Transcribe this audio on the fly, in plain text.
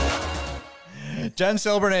Jen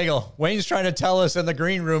Silbernagel, Wayne's trying to tell us in the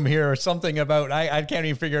green room here something about, I can't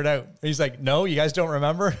even figure it out. He's like, no, you guys don't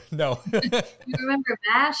remember? No. You remember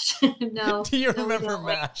MASH? No. Do you remember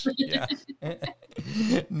MASH? Yeah.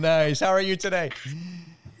 Nice. How are you today?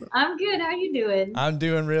 I'm good. How you doing? I'm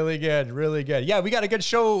doing really good, really good. Yeah, we got a good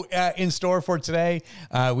show in store for today.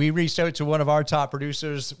 We reached out to one of our top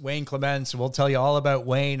producers, Wayne Clements. We'll tell you all about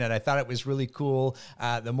Wayne, and I thought it was really cool.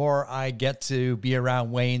 The more I get to be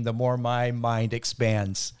around Wayne, the more my mind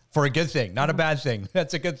expands. For a good thing, not a bad thing.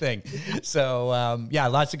 That's a good thing. So, yeah,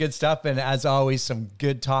 lots of good stuff. And as always, some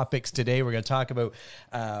good topics today. We're going to talk about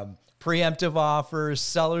preemptive offers,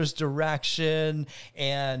 seller's direction,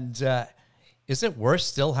 and is it worth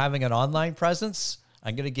still having an online presence?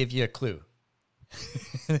 I'm going to give you a clue.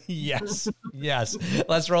 Yes. Yes.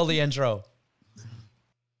 Let's roll the intro.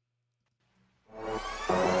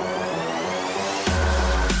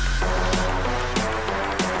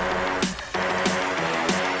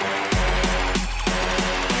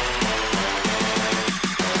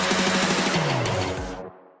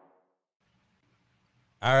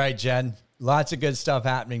 All right, Jen. Lots of good stuff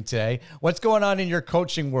happening today. What's going on in your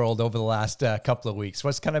coaching world over the last couple of weeks?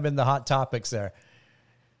 What's kind of been the hot topics there?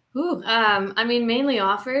 I mean, mainly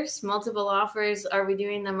offers, multiple offers. Are we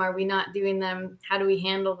doing them? Are we not doing them? How do we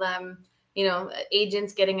handle them? You know,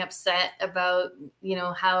 agents getting upset about, you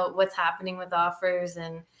know, what's happening with offers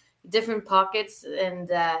and different pockets and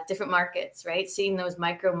different markets, right? Seeing those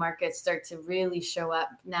micro markets start to really show up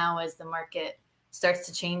now as the market starts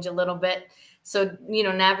to change a little bit. So, you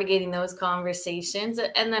know, navigating those conversations,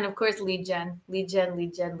 and then of course, lead gen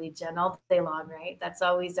all day long, right? That's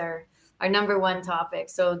always our number one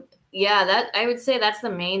topic. So yeah, that I would say that's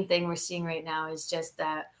the main thing we're seeing right now is just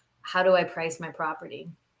that. How do I price my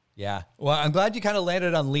property? Yeah. Well, I'm glad you kind of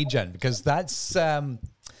landed on lead gen because that's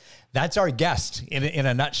our guest in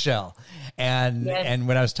a nutshell. And, yes. And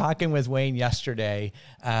when I was talking with Wayne yesterday,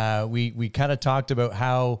 we kind of talked about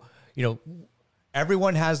how, you know,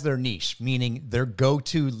 everyone has their niche, meaning their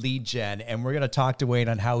go-to lead gen. And we're going to talk to Wayne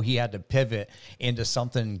on how he had to pivot into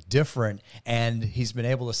something different. And he's been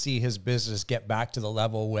able to see his business get back to the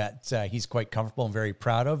level that he's quite comfortable and very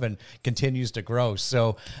proud of and continues to grow.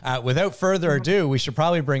 So without further ado, we should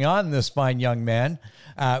probably bring on this fine young man,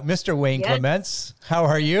 Mr. Wayne Clements. How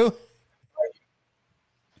are you?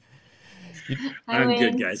 I'm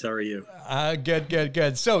good, guys. How are you?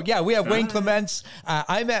 Good. So yeah, we have Wayne Clements.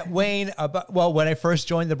 I met Wayne when I first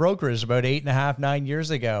joined the brokerage about 8.5, 9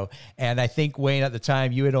 years ago. And I think Wayne at the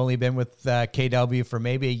time, you had only been with KW for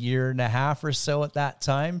maybe a year and a half or so at that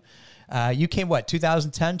time. You came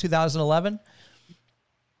 2010, 2011?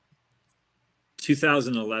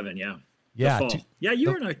 2011. Yeah. Yeah. Yeah.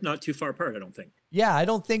 You were not too far apart, I don't think. Yeah, I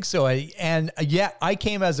don't think so. I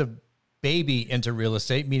came as a baby into real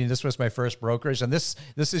estate, meaning this was my first brokerage, and this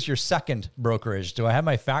is your second brokerage. Do I have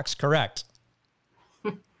my facts correct?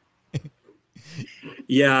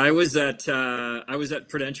 Yeah, I was at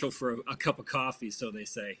Prudential for a cup of coffee, so they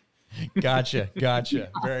say. Gotcha.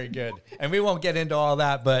 Very good. And we won't get into all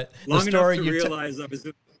that, but long the story enough to realize I was.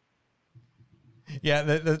 Yeah,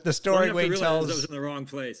 the story Wayne tells. I was in the wrong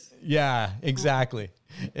place. Yeah, exactly.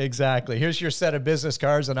 Here's your set of business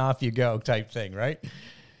cards, and off you go, type thing, right?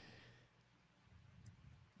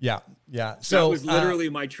 Yeah. So that was literally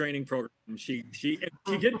my training program. She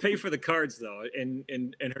did pay for the cards though, in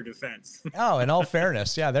her defense. Oh, in all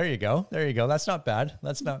fairness, yeah. There you go. That's not bad.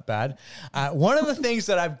 One of the things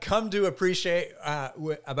that I've come to appreciate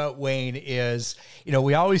about Wayne is, you know,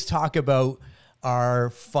 we always talk about our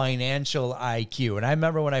financial IQ. And I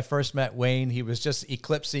remember when I first met Wayne, he was just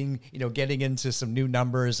eclipsing, you know, getting into some new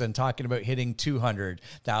numbers and talking about hitting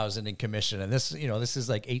 200,000 in commission. And this is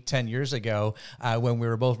like 8-10 years ago when we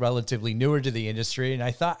were both relatively newer to the industry. And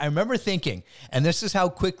I remember thinking, and this is how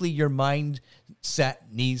quickly your mindset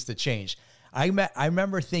needs to change. I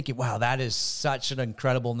remember thinking, wow, that is such an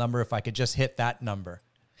incredible number if I could just hit that number.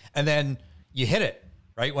 And then you hit it,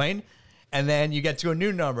 right, Wayne? And then you get to a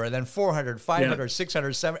new number, and then 400, 500,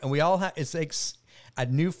 600, 700. And we all have, it's like a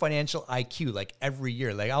new financial IQ, like every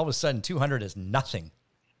year. Like all of a sudden 200 is nothing.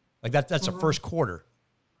 Like that's the first quarter.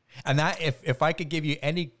 And that, if I could give you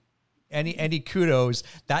any kudos,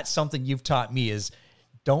 that's something you've taught me is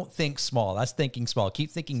don't think small. That's thinking small.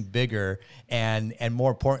 Keep thinking bigger. And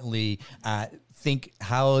more importantly, think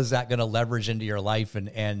how is that going to leverage into your life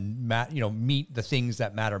and meet the things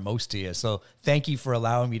that matter most to you. So thank you for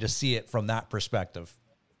allowing me to see it from that perspective.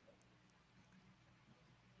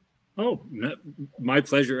 Oh, my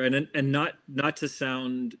pleasure. And not to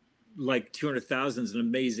sound like 200,000 is an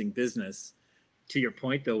amazing business. To your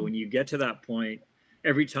point though, when you get to that point,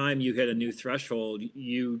 every time you hit a new threshold,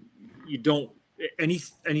 you don't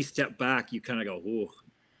any step back, you kind of go, oh,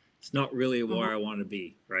 it's not really where I want to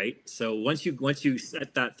be, right? So once you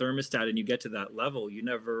set that thermostat and you get to that level, you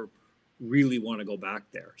never really want to go back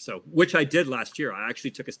there. So, which I did last year. I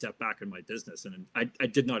actually took a step back in my business, and I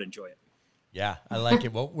did not enjoy it. Yeah, I like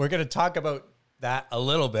it. Well, we're going to talk about that a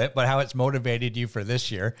little bit, but how it's motivated you for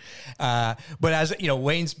this year. But as you know,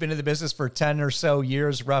 Wayne's been in the business for 10 or so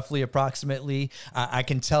years, roughly, approximately. I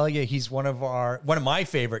can tell you he's one of my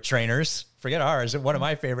favorite trainers. Forget ours, one of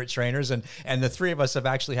my favorite trainers. And the three of us have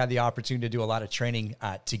actually had the opportunity to do a lot of training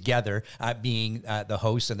together, being the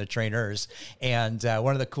hosts and the trainers. And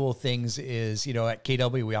one of the cool things is, you know, at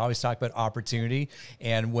KW, we always talk about opportunity.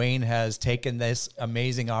 And Wayne has taken this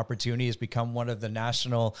amazing opportunity, has become one of the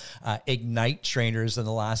national Ignite trainers in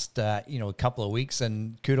the last, couple of weeks.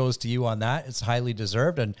 And kudos to you on that. It's highly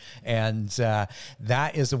deserved. And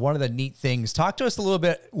that is one of the neat things. Talk to us a little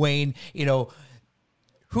bit, Wayne, you know,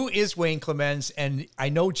 who is Wayne Clemens? And I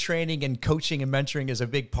know training and coaching and mentoring is a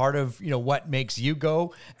big part of, you know, what makes you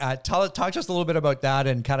go. Talk to us a little bit about that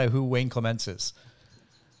and kind of who Wayne Clemens is.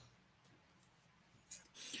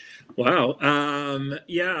 Wow.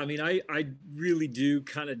 Yeah, I mean, I really do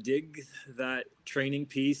kind of dig that training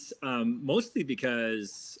piece, mostly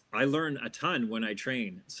because I learn a ton when I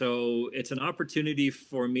train. So it's an opportunity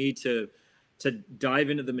for me to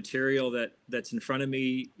dive into the material that's in front of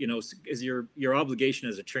me. You know, is your obligation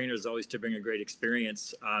as a trainer is always to bring a great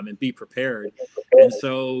experience and be prepared. And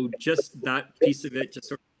so just that piece of it, just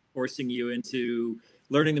sort of forcing you into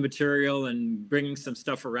learning the material and bringing some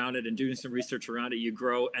stuff around it and doing some research around it, you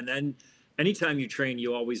grow. And then anytime you train,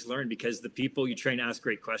 you always learn because the people you train ask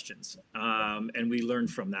great questions. And we learn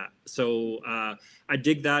from that. So I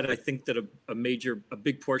dig that. I think that a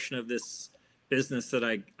big portion of this business that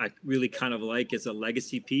I really kind of like is a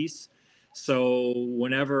legacy piece. So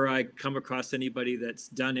whenever I come across anybody that's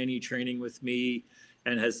done any training with me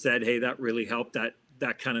and has said, hey, that really helped, that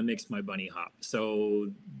kind of makes my bunny hop. So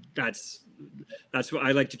that's what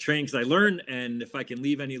I like to train, because I learn. And if I can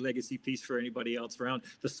leave any legacy piece for anybody else around,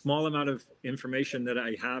 the small amount of information that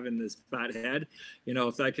I have in this fat head, you know,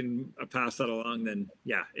 if I can pass that along, then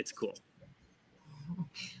yeah, it's cool.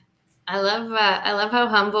 I love how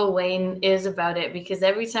humble Wayne is about it, because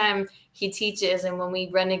every time he teaches and when we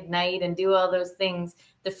run Ignite and do all those things,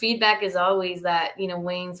 the feedback is always that, you know,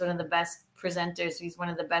 Wayne's one of the best presenters. He's one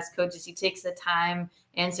of the best coaches. He takes the time,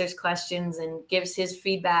 answers questions, and gives his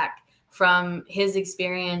feedback from his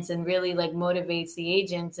experience and really like motivates the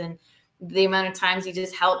agents. And the amount of times he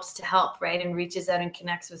just helps to help, right? And reaches out and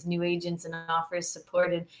connects with new agents and offers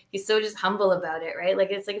support. And he's so just humble about it, right?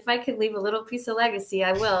 Like, it's like, if I could leave a little piece of legacy,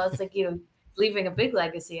 I will. It's like, you know, leaving a big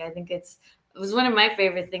legacy. I think it was one of my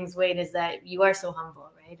favorite things, Wade, is that you are so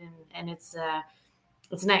humble, right? And it's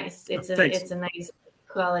nice. It's a nice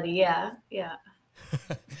quality. Yeah. Yeah.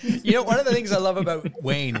 You know, one of the things I love about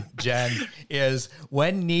Wayne, Jen, is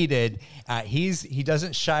when needed, he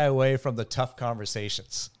doesn't shy away from the tough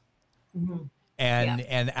conversations. Mm-hmm.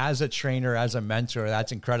 And as a trainer, as a mentor,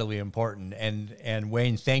 that's incredibly important. And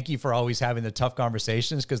Wayne, thank you for always having the tough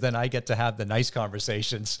conversations, because then I get to have the nice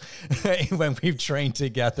conversations when we've trained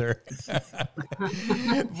together.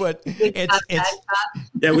 But we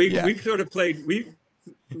sort of played.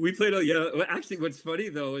 We played. Well, actually, what's funny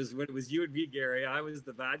though is when it was you and me, Gary, I was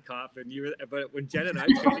the bad cop, and you were. But when Jen and I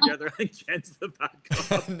trained together, I think Jen's the bad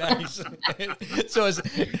cop. Nice. So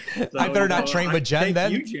I better not train with Jen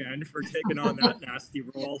then. Thank you, Jen, for taking on that nasty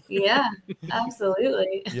role. Yeah,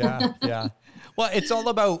 absolutely. Yeah. Well, it's all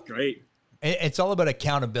about great. It's all about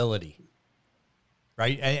accountability.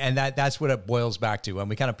 Right. And that's what it boils back to. When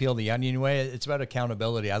we kind of peel the onion away, it's about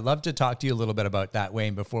accountability. I'd love to talk to you a little bit about that,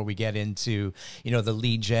 Wayne, before we get into, you know, the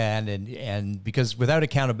lead gen and because without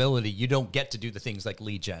accountability, you don't get to do the things like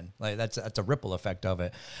lead gen. Like that's a ripple effect of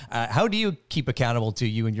it. How do you keep accountable to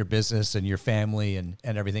you and your business and your family and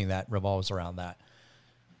everything that revolves around that?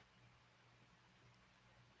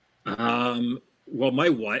 Well, my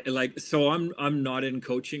wife, I'm not in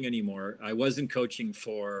coaching anymore. I was in coaching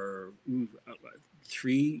for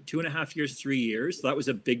 2.5 years, 3 years. That was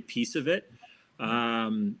a big piece of it. Now,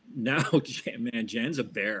 man, Jen's a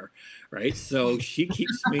bear, right? So she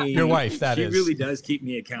keeps me. Your wife, she really does keep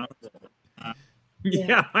me accountable.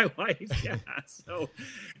 Yeah, my wife. Yeah. So,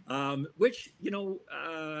 which, you know,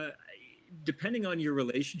 depending on your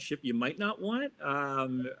relationship, you might not want.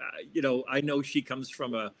 You know, I know she comes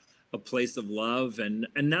from a place of love, and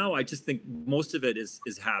now I just think most of it is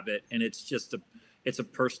habit, and it's just a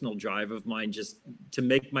personal drive of mine, just to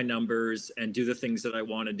make my numbers and do the things that I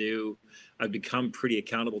want to do. I've become pretty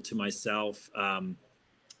accountable to myself.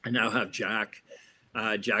 I now have Jack,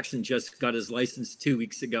 Jackson just got his license 2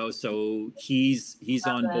 weeks ago, so he's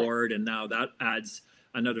on board, and now that adds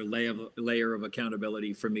another layer of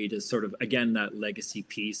accountability for me to sort of, again, that legacy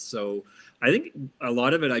piece. So I think a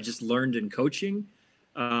lot of it I just learned in coaching.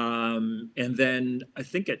 And then I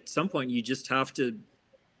think at some point you just have to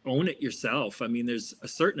own it yourself. I mean, there's a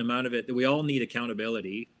certain amount of it that we all need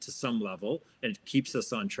accountability to some level, and it keeps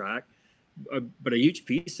us on track. But a huge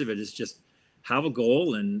piece of it is just have a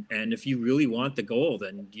goal. And if you really want the goal,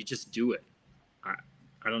 then you just do it.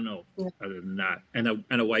 I don't know other than that. And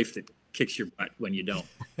a wife that kicks your butt when you don't.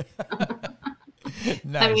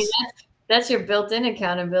 Nice. I mean, that's your built-in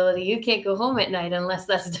accountability. You can't go home at night unless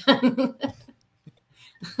that's done.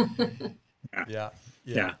 Yeah.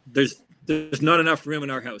 There's not enough room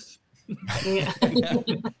in our house. Yeah.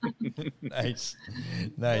 Nice.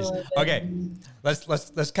 Okay,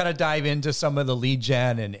 let's kind of dive into some of the lead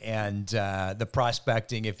gen and the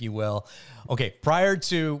prospecting, if you will. Okay, prior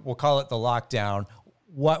to, we'll call it the lockdown,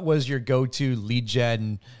 what was your go-to lead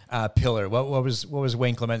gen pillar? What was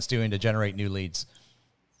Wayne Clements doing to generate new leads?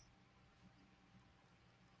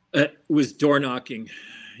 It was door knocking.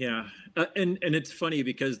 Yeah. And it's funny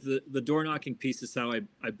because the door knocking piece is how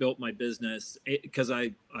I built my business, because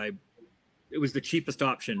it was the cheapest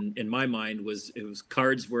option in my mind.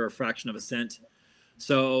 Cards were a fraction of a cent.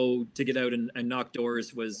 So to get out and knock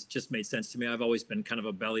doors just made sense to me. I've always been kind of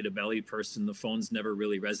a belly to belly person. The phones never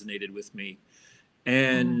really resonated with me.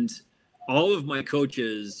 And all of my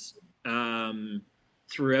coaches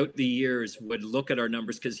throughout the years would look at our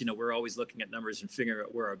numbers, because, we're always looking at numbers and figuring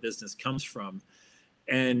out where our business comes from.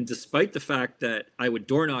 And despite the fact that I would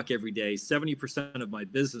door knock every day, 70% of my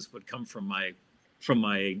business would come from my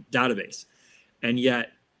database. And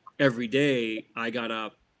yet every day I got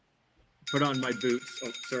up, put on my boots.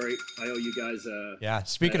 Oh, sorry. I owe you guys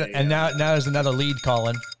speaking of, and now there's another lead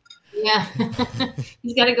calling. Yeah.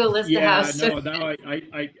 He's got to go list the house. Yeah, no, now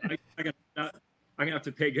I'm gonna have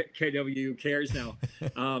to pay KW Cares now.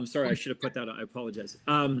 Sorry, I should have put that on. I apologize.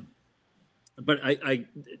 But I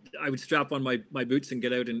would strap on my boots and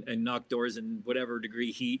get out and knock doors in whatever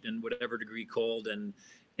degree heat and whatever degree cold, and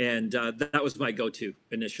that was my go-to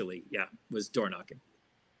initially. Yeah, was door knocking.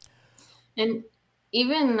 And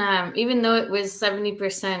even though it was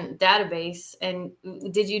 70% database, and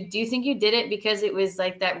do you think you did it because it was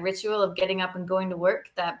like that ritual of getting up and going to work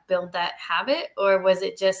that built that habit, or was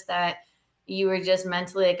it just that you were just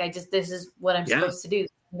mentally like, this is what I'm supposed to do,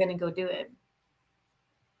 I'm gonna go do it?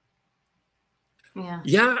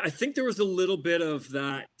 Yeah, I think there was a little bit of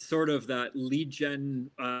that sort of that lead gen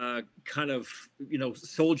kind of,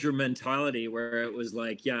 soldier mentality, where it was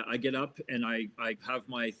like, I get up and I have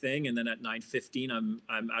my thing, and then at 9:15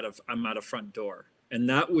 I'm at a front door. And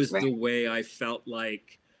that was the way I felt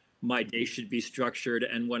like my day should be structured.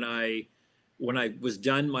 And when I was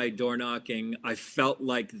done my door knocking, I felt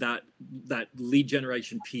like that lead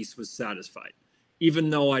generation piece was satisfied. Even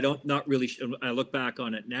though I look back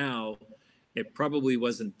on it now, it probably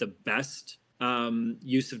wasn't the best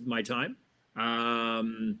use of my time.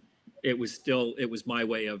 It was my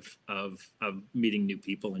way of meeting new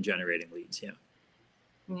people and generating leads.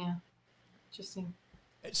 Yeah. Interesting.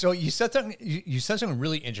 So you said something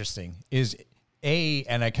really interesting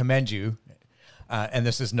and I commend you. And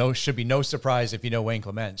this is should be no surprise if you know Wayne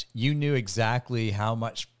Clements. You knew exactly how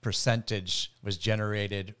much percentage was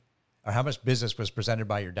generated, or how much business was presented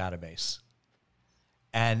by your database.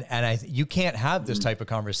 And you can't have this type of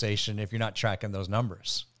conversation if you're not tracking those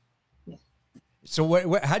numbers. Yeah.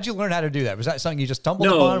 So how'd you learn how to do that? Was that something you just stumbled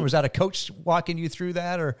upon? Was that a coach walking you through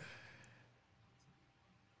that, or?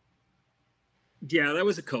 Yeah, that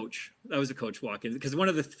was a coach. Walking, because one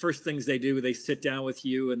of the first things they do, they sit down with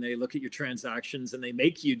you and they look at your transactions and they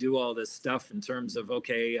make you do all this stuff in terms of,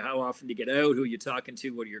 okay, how often do you get out? Who are you talking to?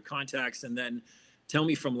 What are your contacts? And then tell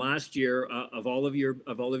me from last year of all of your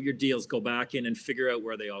deals, go back in and figure out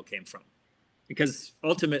where they all came from, because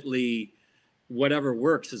ultimately whatever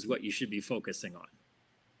works is what you should be focusing on.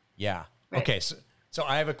 Yeah. Right. Okay. So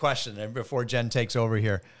I have a question, and before Jen takes over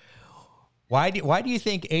here, why do you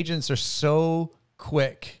think agents are so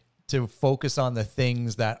quick to focus on the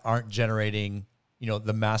things that aren't generating,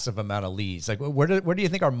 the massive amount of leads? Like where do you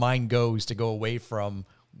think our mind goes to go away from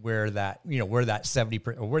where that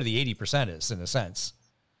 70% or where the 80% is, in a sense?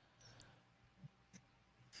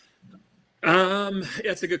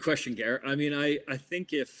 That's a good question, Garrett. I mean, I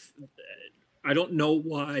think I don't know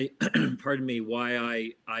why, pardon me,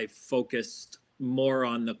 why I focused more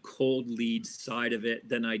on the cold lead side of it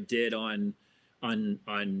than I did on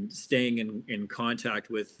staying in contact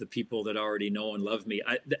with the people that already know and love me.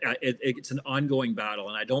 It's an ongoing battle,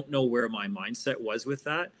 and I don't know where my mindset was with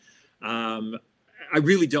that. I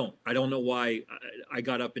really don't. I don't know why I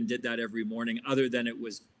got up and did that every morning, other than it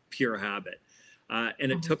was pure habit.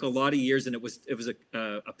 And it took a lot of years, and it was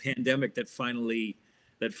a pandemic that finally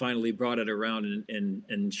brought it around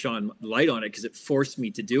and shone light on it, because it forced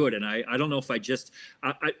me to do it. And I don't know if I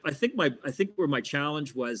think where my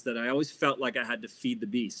challenge was that I always felt like I had to feed the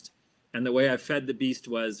beast. And the way I fed the beast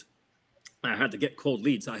was I had to get cold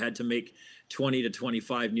leads. I had to make 20 to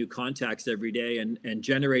 25 new contacts every day and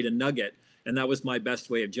generate a nugget. And that was my best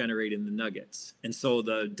way of generating the nuggets. And so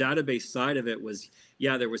the database side of it was,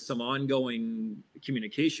 yeah, there was some ongoing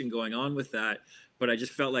communication going on with that, but I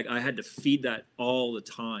just felt like I had to feed that all the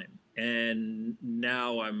time. And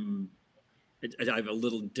now I have a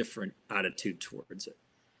little different attitude towards it.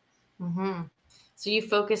 Mm-hmm. So you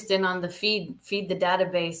focused in on the feed the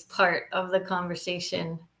database part of the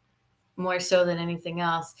conversation more so than anything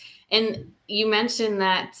else. And you mentioned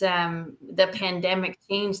that the pandemic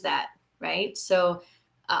changed that, right? So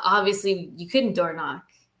obviously you couldn't door knock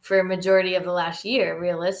for a majority of the last year,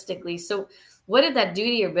 realistically. So what did that do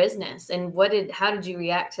to your business, and how did you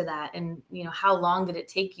react to that? And, you know, how long did it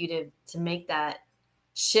take you to make that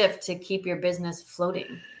shift to keep your business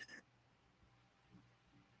floating?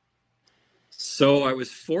 So I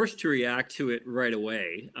was forced to react to it right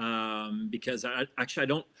away, because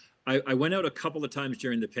I went out a couple of times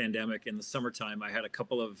during the pandemic. In the summertime, I had a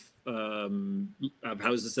couple of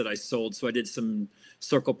houses that I sold. So I did some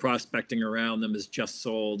circle prospecting around them as just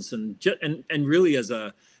solds, and really as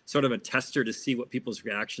a sort of a tester to see what people's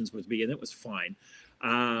reactions would be. And it was fine.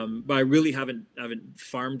 But I really haven't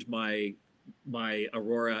farmed my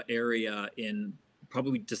Aurora area in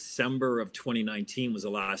probably December of 2019 was the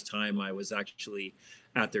last time I was actually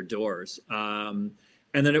at their doors. And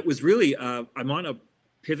then it was really, I'm on a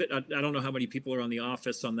pivot. I don't know how many people are on the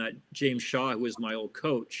office on that. James Shaw, who is my old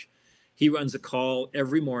coach, he runs a call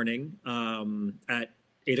every morning at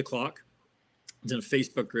 8 o'clock. It's in a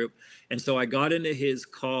Facebook group. And so I got into his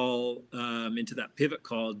call, into that pivot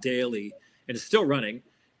call daily, and it's still running.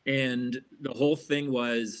 And the whole thing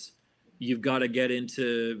was, you've got to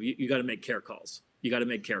you got to make care calls. You got to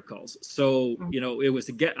make care calls. So, you know, it was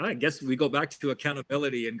I guess we go back to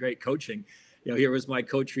accountability and great coaching. You know, here was my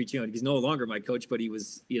coach reaching out. He's no longer my coach, but he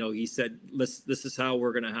was, you know, he said, this is how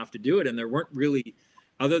we're going to have to do it. And there weren't really,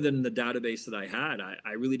 other than the database that I had,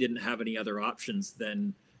 I really didn't have any other options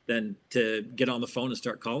than to get on the phone and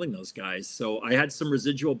start calling those guys. So I had some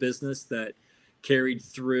residual business that carried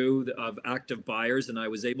through of active buyers, and I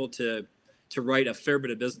was able to write a fair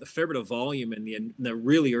bit of business, a fair bit of volume in the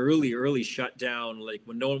really early shutdown, like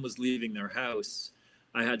when no one was leaving their house.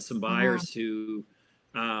 I had some buyers who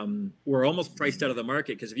were almost priced out of the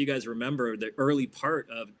market, because if you guys remember, the early part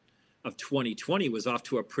of 2020 was off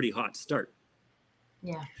to a pretty hot start.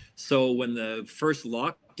 Yeah. So when the first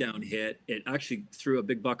lockdown hit, it actually threw a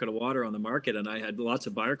big bucket of water on the market, and I had lots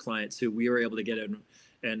of buyer clients who we were able to get in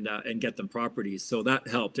and get them properties. So that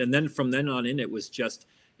helped. And then from then on in, it was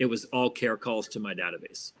all care calls to my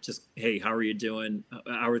database. Just, hey, how are you doing?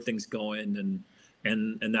 How are things going?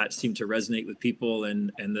 And that seemed to resonate with people,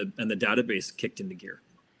 and the database kicked into gear.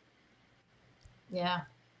 Yeah.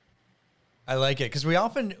 I like it, because we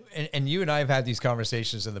often, and you and I have had these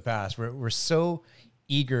conversations in the past, we're so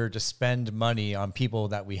eager to spend money on people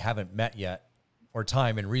that we haven't met yet, or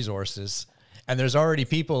time and resources. And there's already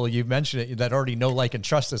people, you've mentioned it, that already know, like, and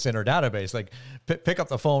trust us in our database. Like, pick up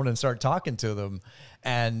the phone and start talking to them,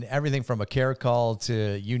 and everything from a care call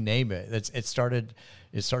to you name it. It started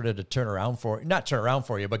to not turn around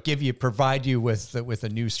for you, but provide you with a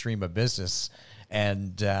new stream of business.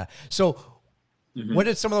 And what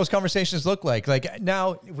did some of those conversations look like? Like,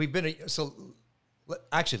 now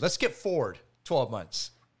actually, let's skip forward 12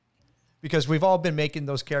 months. Because we've all been making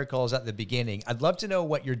those care calls at the beginning. I'd love to know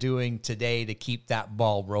what you're doing today to keep that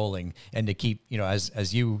ball rolling, and to keep, you know,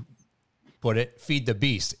 as you put it, feed the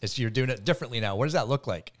beast. You're doing it differently now. What does that look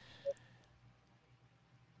like?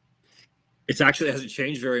 It actually hasn't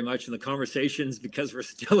changed very much in the conversations, because we're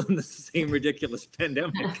still in the same ridiculous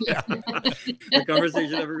pandemic. The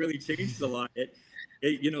conversation never really changed a lot.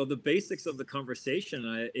 You know, the basics of the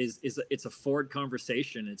conversation is it's a forward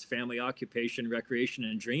conversation. It's family, occupation, recreation,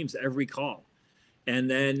 and dreams every call. And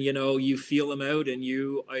then, you know, you feel them out, and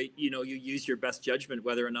you use your best judgment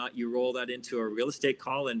whether or not you roll that into a real estate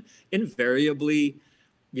call. And invariably,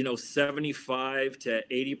 you know, 75 to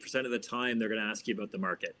 80% of the time, they're going to ask you about the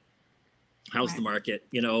market. How's the market?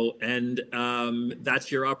 You know, and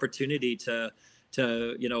that's your opportunity to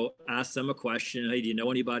to, you know, ask them a question. Hey, do you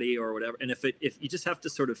know anybody or whatever? And if you just have to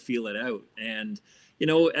sort of feel it out, and, you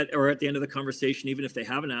know, or at the end of the conversation, even if they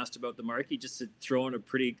haven't asked about the market, just to throw in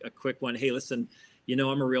a quick one. Hey, listen, you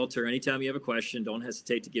know, I'm a realtor. Anytime you have a question, don't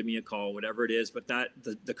hesitate to give me a call, whatever it is. But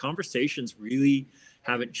the conversations really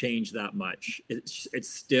haven't changed that much. It's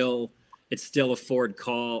still a Ford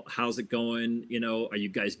call. How's it going? You know, are you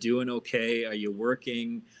guys doing okay? Are you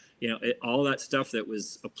working? You know, all that stuff that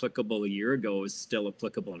was applicable a year ago is still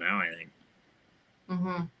applicable now, I think.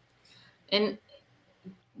 Mm-hmm. And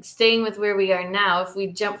staying with where we are now, if we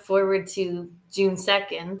jump forward to June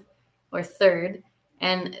 2nd or 3rd,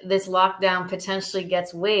 and this lockdown potentially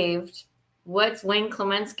gets waived, what's Wayne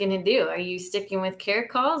Clements going to do? Are you sticking with care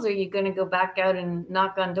calls, or are you going to go back out and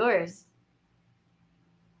knock on doors?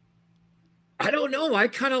 I don't know. I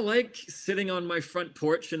kind of like sitting on my front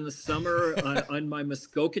porch in the summer on my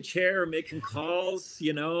Muskoka chair, making calls,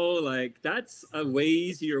 you know, like that's a way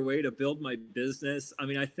easier way to build my business. I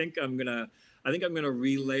mean, I think I'm going to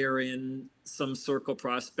relayer in some circle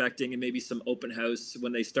prospecting and maybe some open house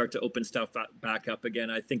when they start to open stuff back up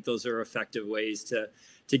again. I think those are effective ways to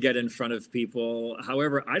get in front of people.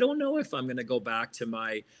 However, I don't know if I'm going to go back to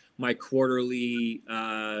my quarterly,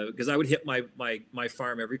 because I would hit my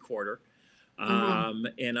farm every quarter.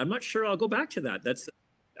 And I'm not sure I'll go back to that. That's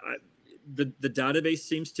the database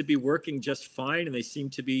seems to be working just fine, and they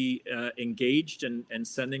seem to be engaged and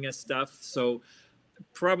sending us stuff. So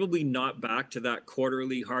probably not back to that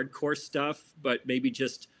quarterly hardcore stuff, but maybe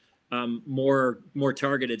just more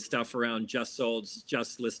targeted stuff around just solds,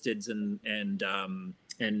 just listeds,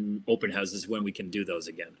 and open houses when we can do those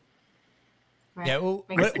again. Right. Yeah, well,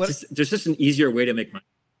 there's just an easier way to make money.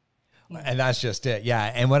 And that's just it.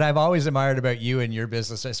 Yeah. And what I've always admired about you and your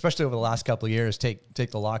business, especially over the last couple of years, take the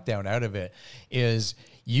lockdown out of it, is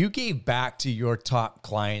you gave back to your top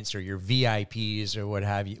clients or your VIPs or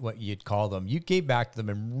what you'd call them. You gave back to them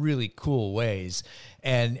in really cool ways.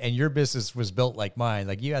 And your business was built like mine.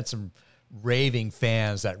 Like you had some raving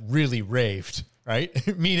fans that really raved,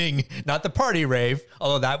 right? Meaning not the party rave,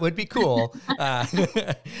 although that would be cool,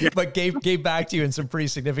 but gave back to you in some pretty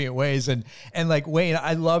significant ways. And like Wayne,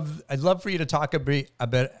 I'd love for you to talk a bit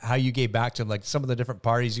about how you gave back to them, like some of the different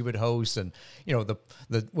parties you would host, and you know the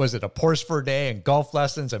was it a Porsche for a day and golf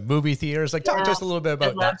lessons and movie theaters? Like talk to us a little bit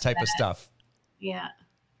about that type of stuff. Yeah.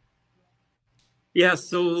 Yeah.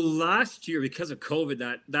 So last year, because of COVID,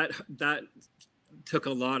 that took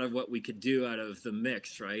a lot of what we could do out of the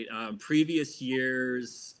mix, right? Previous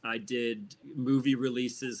years, I did movie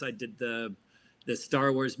releases. I did the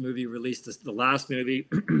Star Wars movie release, the last movie,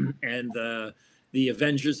 and the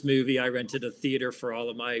Avengers movie. I rented a theater for all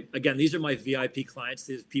of these are my VIP clients.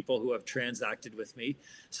 These are people who have transacted with me.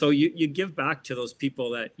 So you give back to those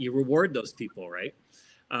people, that you reward those people, right?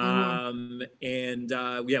 I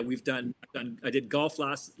did golf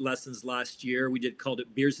lessons last year. Called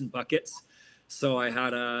it Beers and Buckets. So I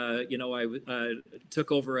had I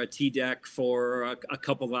took over a tee deck for a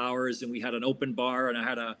couple hours, and we had an open bar, and I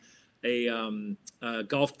had a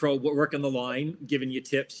golf pro working the line, giving you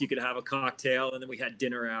tips. You could have a cocktail, and then we had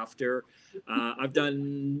dinner after. I've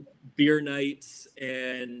done beer nights,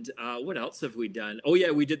 and what else have we done? Oh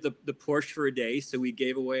yeah, we did the Porsche for a day. So we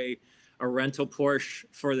gave away a rental Porsche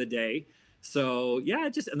for the day. So yeah,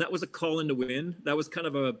 and that was a call in to win. That was kind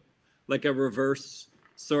of a reverse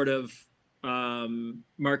sort of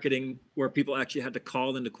marketing where people actually had to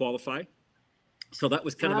call in to qualify. So that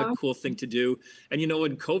was kind of a cool thing to do. And, you know,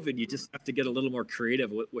 in COVID, you just have to get a little more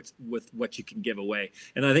creative with what you can give away.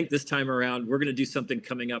 And I think this time around, we're going to do something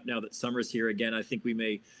coming up now that summer's here again. I think we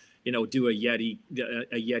may, you know, do a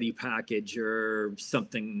Yeti package or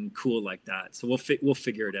something cool like that. So we'll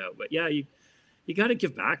figure it out. But yeah, you got to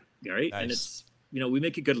give back, right? Nice. And it's, you know, we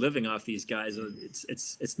make a good living off these guys.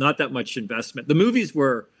 It's not that much investment. The movies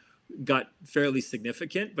got fairly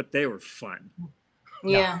significant, but they were fun.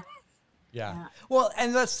 Yeah. Well,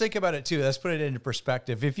 and let's think about it too. Let's put it into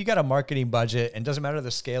perspective. If you got a marketing budget, and it doesn't matter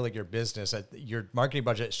the scale of your business, your marketing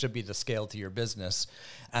budget should be the scale to your business.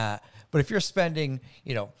 But if you're spending,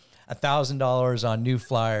 you know, $1,000 on new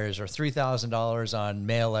flyers or $3,000 on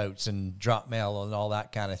mail outs and drop mail and all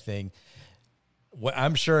that kind of thing,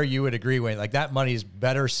 I'm sure you would agree, Wayne, like that money is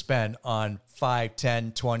better spent on 5,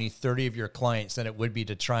 10, 20, 30 of your clients than it would be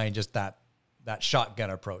to try and just that shotgun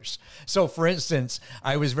approach. So for instance,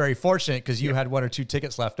 I was very fortunate because you had 1 or 2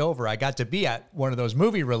 tickets left over. I got to be at one of those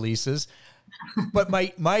movie releases, but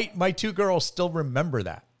my 2 girls still remember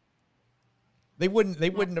that. They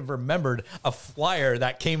wouldn't have remembered a flyer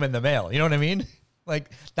that came in the mail. You know what I mean?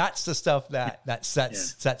 Like that's the stuff that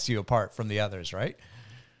sets you apart from the others, right?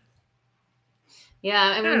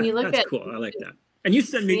 Yeah, and when you look that's at cool. I like that. And you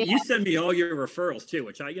send me all your referrals too,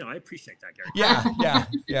 which I appreciate that, Gary.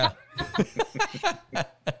 Yeah.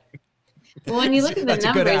 Well, when you look at the That's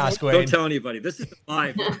numbers, a good ask, Wayne. Don't tell anybody. This is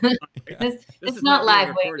live. it's not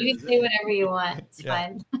live, Wayne. You can say whatever you want. It's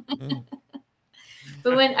fine.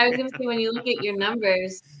 But when I was going to say, when you look at your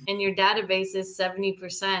numbers and your database is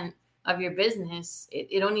 70% of your business,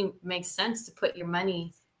 it only makes sense to put your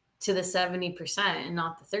money to the 70% and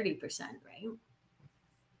not the 30%, right?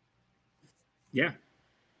 Yeah.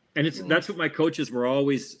 And that's what my coaches were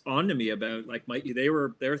always on to me about. Like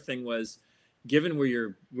their thing was, given where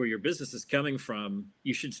your business is coming from,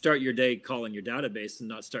 you should start your day calling your database and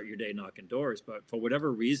not start your day knocking doors. But for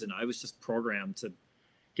whatever reason, I was just programmed to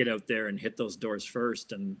get out there and hit those doors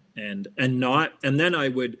first, and then I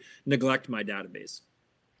would neglect my database.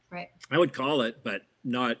 Right. I would call it, but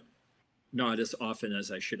not as often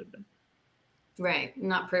as I should have been. Right.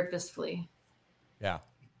 Not purposefully. Yeah.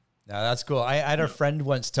 No, that's cool. I had a friend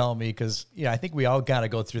once tell me, because I think we all got to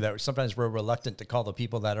go through that. Sometimes we're reluctant to call the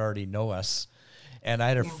people that already know us. And I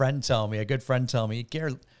had a good friend tell me,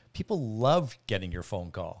 Gary, people love getting your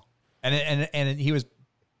phone call. And he was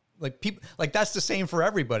like, people, like, that's the same for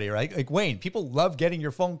everybody, right? Like, Wayne, people love getting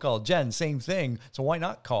your phone call. Jen, same thing. So why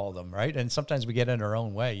not call them, right? And sometimes we get in our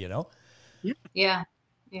own way, Yeah.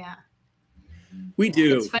 We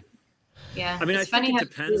do. Yeah. I mean, I think it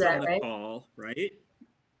depends on the call, right?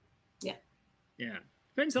 Yeah. Yeah.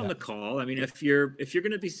 Depends on the call. I mean, if you're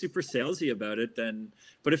going to be super salesy about it, then,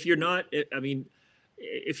 but if you're not, I mean,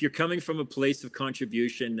 if you're coming from a place of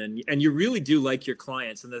contribution and you really do like your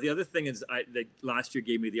clients, and the other thing is that last year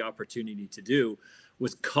gave me the opportunity to do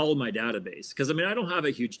was cull my database. Because I mean, I don't have a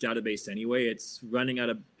huge database anyway. It's running out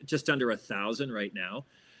of just under 1,000 right now.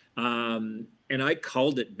 And I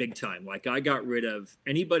culled it big time. Like, I got rid of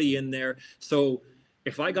anybody in there. So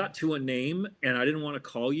if I got to a name and I didn't want to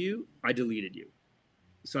call you, I deleted you.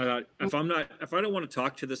 So I thought, if I don't want to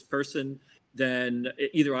talk to this person, then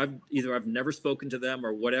either I've never spoken to them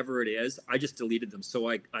or whatever it is, I just deleted them. So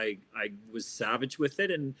I was savage with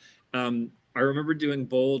it. And I remember doing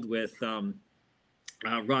Bold with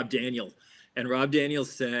Rob Daniel. And Rob Daniel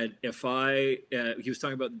said, he was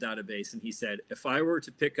talking about the database, and he said, if I were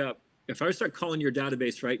to start calling your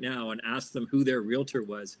database right now and ask them who their realtor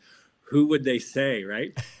was, who would they say,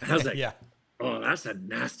 right? And I was like, oh, that's a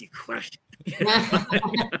nasty question.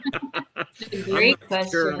 Great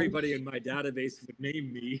question. Sure, everybody in my database would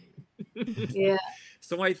name me. Yeah.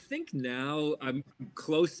 So I think now I'm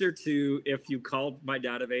closer to, if you called my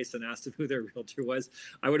database and asked them who their realtor was,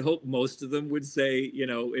 I would hope most of them would say,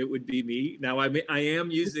 it would be me. Now I am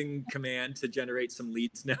using Command to generate some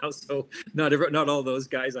leads now, so not all those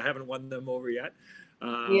guys. I haven't won them over yet.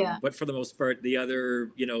 But for the most part, the other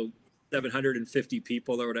 750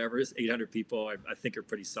 people or whatever, 800 people, I think are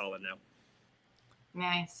pretty solid now.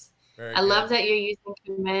 Nice. I love that you're using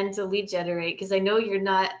Command to lead generate, because I know you're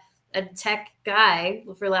not a tech guy,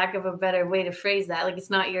 for lack of a better way to phrase that. Like, it's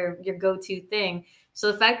not your go-to thing.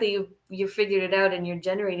 So the fact that you figured it out and you're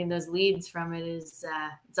generating those leads from it is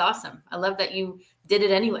it's awesome. I love that you did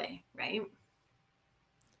it anyway, right?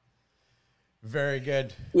 Very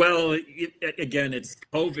good. Well, again, it's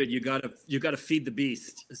COVID. You gotta feed the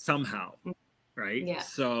beast somehow, right? Yeah.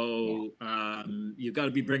 So you got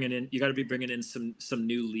to be bringing in some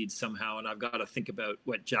new leads somehow, and I've got to think about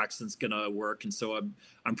what Jackson's gonna work, and so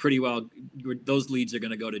I'm pretty well. Those leads are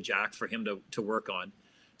gonna go to Jack for him to work on.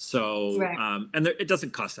 So and it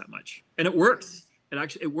doesn't cost that much, and it works.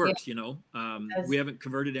 It works. We haven't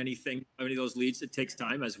converted any of those leads. It takes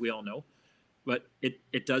time, as we all know, but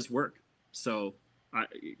it does work. So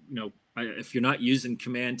if you're not using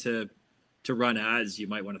Command to run ads, you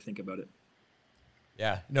might want to think about it.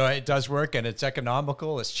 Yeah, no, it does work, and it's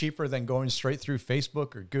economical. It's cheaper than going straight through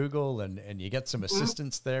Facebook or Google, and you get some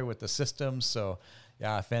assistance there with the system. So,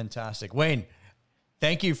 yeah, fantastic. Wayne,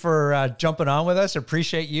 thank you for jumping on with us.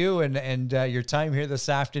 Appreciate you and your time here this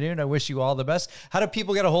afternoon. I wish you all the best. How do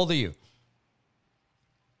people get a hold of you?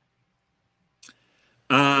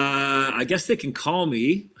 I guess they can call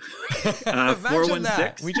me.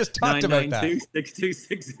 416. We just talked about that.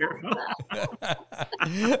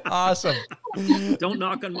 992-6260. Awesome. Don't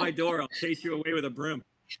knock on my door. I'll chase you away with a broom.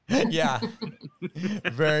 Yeah.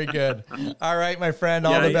 Very good. All right, my friend.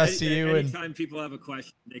 All the best to you. Anytime people have a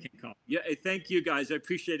question, they can call. Yeah. Thank you, guys. I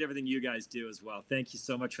appreciate everything you guys do as well. Thank you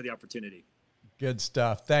so much for the opportunity. Good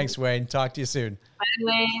stuff. Thanks, Wayne. Talk to you soon. Bye,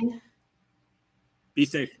 Wayne. Be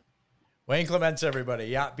safe. Wayne Clements, everybody.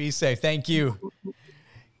 Yeah, be safe. Thank you.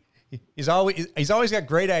 He's always got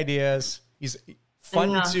great ideas. He's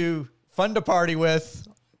fun to party with.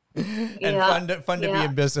 And fun to be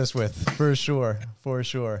in business with, for sure.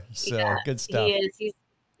 So good stuff. He is.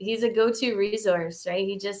 He's a go-to resource, right?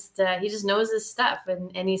 He just knows his stuff,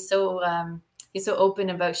 and he's so open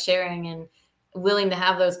about sharing and willing to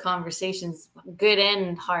have those conversations, good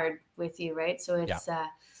and hard, with you, right? So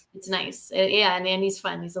it's nice. And he's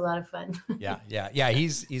fun. He's a lot of fun. Yeah.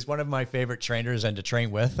 He's one of my favorite trainers and to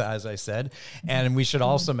train with, as I said. And we should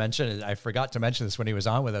also mention, I forgot to mention this when he was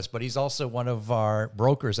on with us, but he's also one of our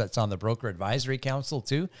brokers that's on the Broker Advisory Council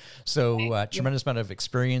too. So tremendous amount of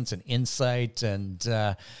experience and insight. And,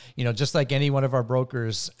 just like any one of our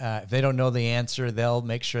brokers, if they don't know the answer, they'll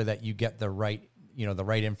make sure that you get the right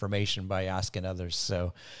information by asking others.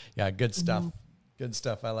 So good stuff. Good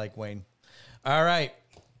stuff. I like Wayne. All right.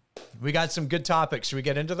 We got some good topics. Should we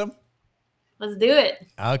get into them? Let's do it.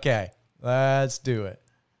 Okay, let's do it.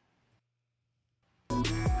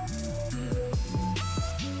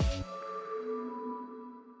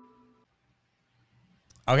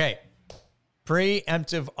 Okay,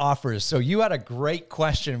 preemptive offers. So you had a great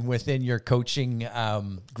question within your coaching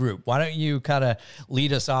group. Why don't you kind of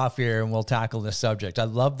lead us off here and we'll tackle this subject? I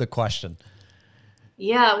love the question.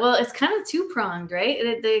 Yeah, well, it's kind of two-pronged,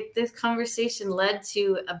 right? This conversation led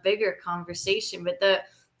to a bigger conversation. But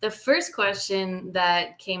the first question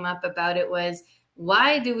that came up about it was,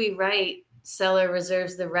 why do we write seller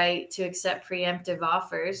reserves the right to accept preemptive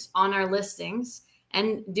offers on our listings?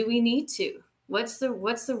 And do we need to? What's the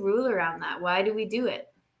rule around that? Why do we do it?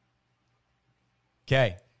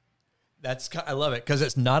 Okay. I love it because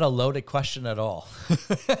it's not a loaded question at all.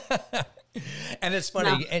 And it's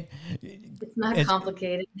funny. No, it's not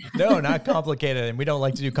complicated. No, not complicated. And we don't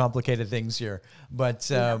like to do complicated things here. But,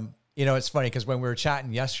 it's funny because when we were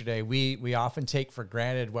chatting yesterday, we often take for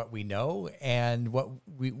granted what we know, and what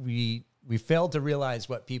we fail to realize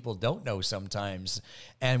what people don't know sometimes.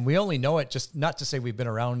 And we only know it just not to say we've been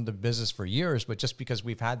around the business for years, but just because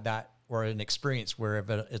we've had that or an experience where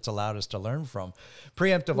it's allowed us to learn from.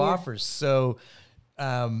 Preemptive offers. So,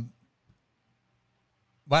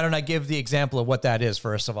 why don't I give the example of what that is,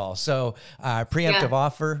 first of all? So preemptive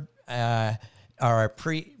offer or a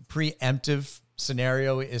preemptive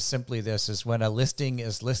scenario is simply this, is when a listing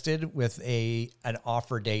is listed with an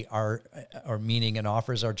offer date or meaning an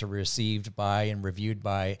offers are to be received by and reviewed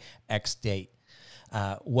by X date.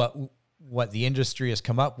 What the industry has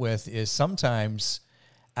come up with is sometimes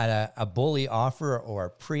a bully offer or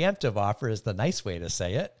a preemptive offer is the nice way to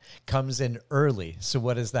say it, comes in early. So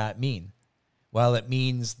what does that mean? Well, it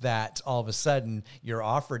means that all of a sudden your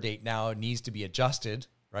offer date now needs to be adjusted,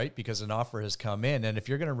 right? Because an offer has come in. And if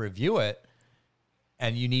you're going to review it,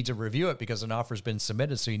 and you need to review it because an offer has been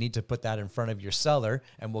submitted, so you need to put that in front of your seller.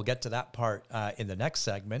 And we'll get to that part in the next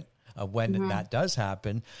segment of when that does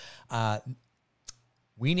happen.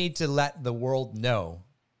 We need to let the world know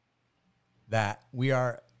that we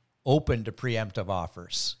are open to preemptive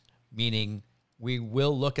offers, meaning we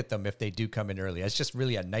will look at them if they do come in early. It's just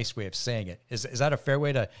really a nice way of saying it. Is that a fair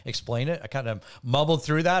way to explain it? I kind of mumbled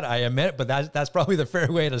through that, I admit, but that's probably the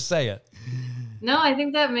fair way to say it. No, I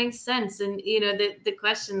think that makes sense. And, the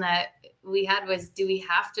question that we had was, do we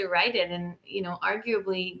have to write it? And,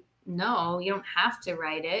 arguably, no, you don't have to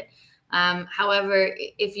write it. However,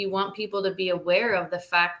 if you want people to be aware of the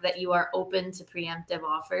fact that you are open to preemptive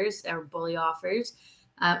offers or bully offers,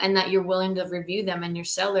 and that you're willing to review them and your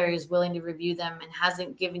seller is willing to review them and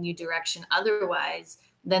hasn't given you direction otherwise,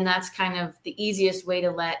 then that's kind of the easiest way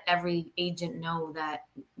to let every agent know that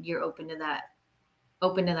you're open to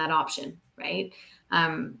that option, right?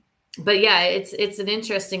 But yeah, it's an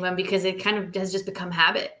interesting one because it kind of has just become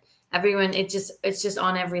habit. Everyone, it's just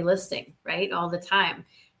on every listing, right? All the time.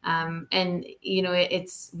 And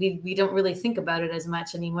we don't really think about it as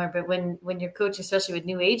much anymore, but when you're coaching, especially with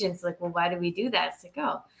new agents, like, well, why do we do that? It's like,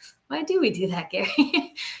 oh, why do we do that,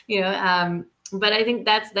 Gary? But I think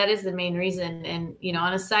that is the main reason. And,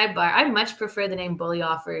 on a sidebar, I much prefer the name bully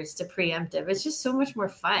offers to preemptive. It's just so much more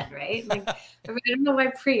fun, right? Like, I don't know why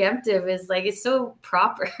preemptive is like, it's so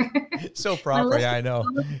proper. So proper. Yeah, I know.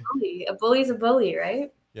 A bully's a bully,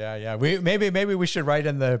 right? Yeah. Maybe we should write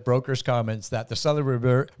in the broker's comments that the seller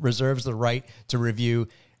reserves the right to review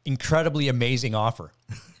incredibly amazing offer.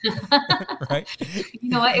 Right? You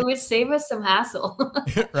know what? It would save us some hassle.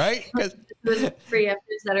 Right? Because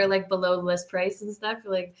preemptives that are like below list price and stuff.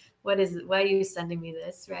 You're like, what is it? Why are you sending me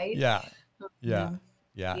this? Right? Yeah.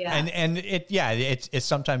 And it's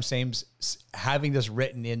sometimes having this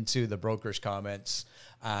written into the broker's comments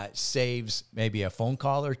saves maybe a phone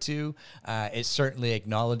call or two. It certainly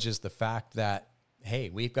acknowledges the fact that, hey,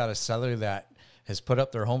 we've got a seller that has put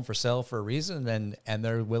up their home for sale for a reason, and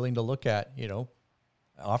they're willing to look at,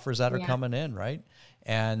 offers that are coming in, right?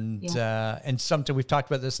 And sometimes we've talked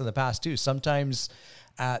about this in the past too. Sometimes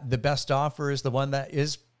the best offer is the one that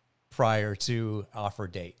is prior to offer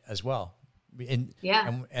date as well. And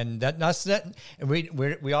that not, and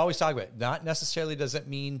we always talk about it, not necessarily does it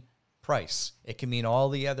mean price. It can mean all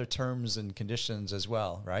the other terms and conditions as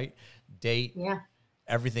well, right? Date,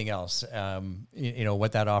 everything else. You know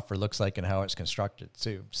what that offer looks like and how it's constructed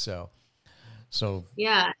too. So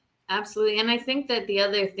yeah, absolutely. And I think that the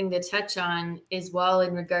other thing to touch on as well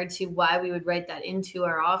in regard to why we would write that into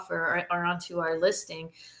our offer or onto our listing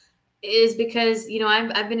is because, you know,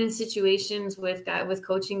 I've been in situations with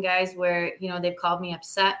coaching guys where, you know, they've called me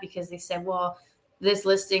upset because they said, well, this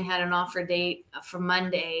listing had an offer date for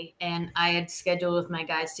Monday and I had scheduled with my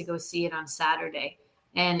guys to go see it on Saturday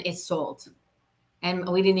and it's sold. And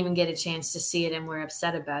we didn't even get a chance to see it and we're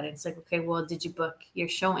upset about it. It's like, okay, well, did you book your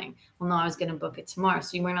showing? Well, no, I was going to book it tomorrow.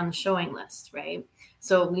 So you weren't on the showing list, right?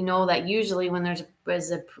 So we know that usually when there's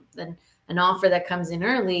an offer that comes in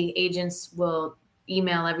early, agents will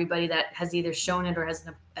email everybody that has either shown it or has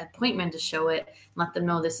an appointment to show it, let them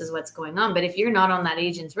know this is what's going on. But if you're not on that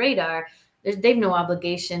agent's radar, they've no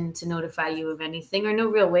obligation to notify you of anything or no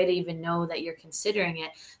real way to even know that you're considering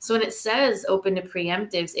it. So when it says open to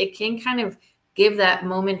preemptives, it can kind of give that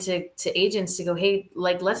moment to agents to go, hey,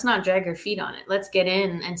 like, let's not drag our feet on it. Let's get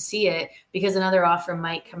in and see it because another offer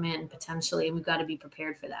might come in potentially, and we've got to be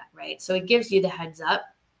prepared for that, right? So it gives you the heads up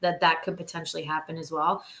that could potentially happen as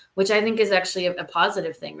well, which I think is actually a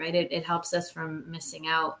positive thing, right? It helps us from missing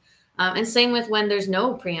out. And same with when there's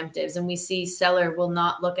no preemptives and we see seller will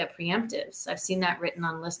not look at preemptives. I've seen that written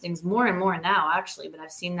on listings more and more now, actually, but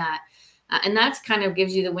I've seen that. And that's kind of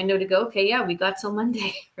gives you the window to go, okay, yeah, we got till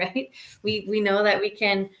Monday, right? We know that we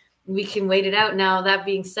can wait it out. Now, that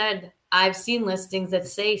being said, I've seen listings that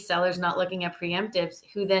say sellers not looking at preemptives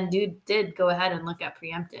who then did go ahead and look at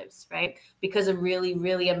preemptives, right? Because a really,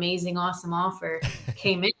 really amazing, awesome offer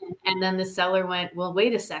came in. And then the seller went, well,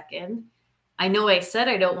 wait a second. I know I said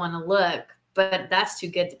I don't want to look, but that's too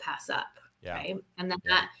good to pass up, right? And then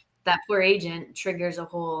that poor agent triggers a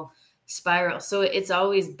whole spiral. So it's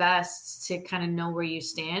always best to kind of know where you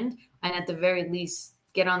stand and at the very least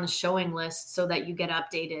get on the showing list so that you get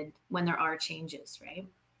updated when there are changes, right?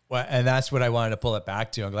 Well, and that's what I wanted to pull it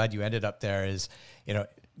back to. I'm glad you ended up there is, you know,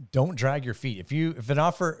 don't drag your feet. If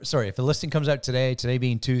a listing comes out today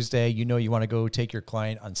being Tuesday, you know, you want to go take your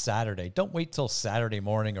client on Saturday. Don't wait till Saturday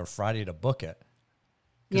morning or Friday to book it.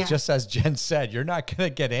 Because just as Jen said, you're not going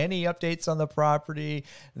to get any updates on the property,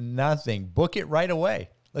 nothing. Book it right away.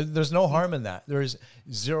 There's no harm in that. There's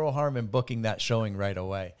zero harm in booking that showing right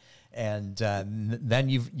away. And then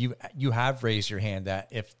you have raised your hand that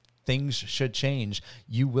if things should change,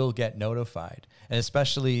 you will get notified. And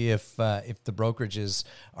especially if the brokerages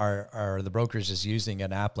are the brokerage is using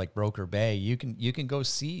an app like Broker Bay, you can go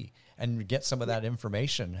see and get some of that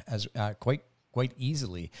information as quite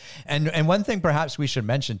easily. And one thing perhaps we should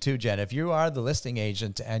mention too, Jen, if you are the listing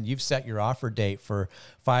agent and you've set your offer date for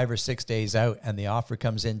 5 or 6 days out and the offer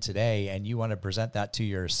comes in today and you want to present that to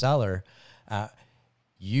your seller,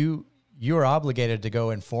 you are obligated to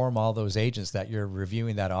go inform all those agents that you're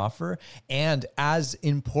reviewing that offer. And as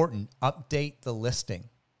important, update the listing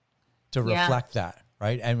to reflect that.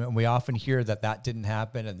 Right. And we often hear that didn't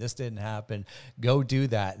happen and this didn't happen. Go do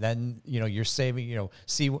that. Then, you know, you're saving, you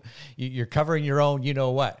know, you're covering your own, you know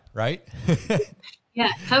what, right?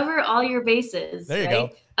 Cover all your bases. There you go.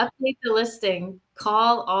 Update the listing,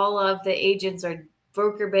 call all of the agents or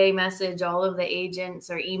Broker Bay message all of the agents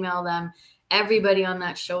or email them, everybody on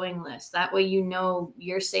that showing list. That way, you know,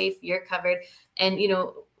 you're safe, you're covered. And, you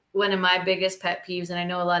know, one of my biggest pet peeves, and I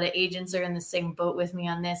know a lot of agents are in the same boat with me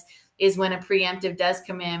on this, is when a preemptive does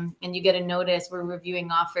come in and you get a notice, we're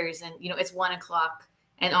reviewing offers and, you know, it's 1:00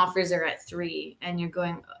 and offers are at 3 and you're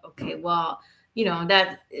going, okay, well, you know,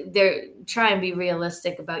 that they're try and be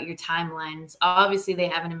realistic about your timelines. Obviously they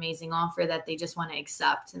have an amazing offer that they just want to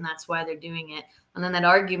accept and that's why they're doing it. And then that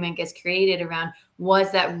argument gets created around,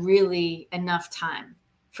 was that really enough time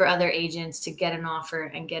for other agents to get an offer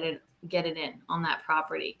and get it in on that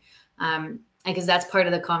property? Because that's part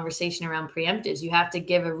of the conversation around preemptives. You have to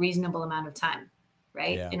give a reasonable amount of time,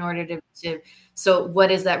 right? In order to, so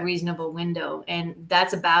what is that reasonable window? And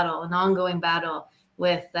that's a battle, an ongoing battle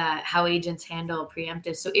with how agents handle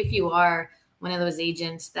preemptives. So if you are one of those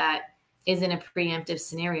agents that is in a preemptive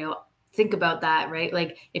scenario, think about that, right?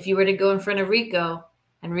 Like if you were to go in front of Rico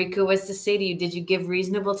and Rico was to say to you, did you give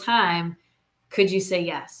reasonable time? Could you say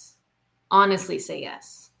yes? Honestly say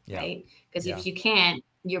yes, right? Because if you can't,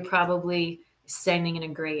 you're probably standing in a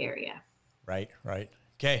gray area. Right.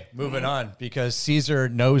 Okay, moving on, because Caesar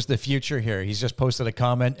knows the future here. He's just posted a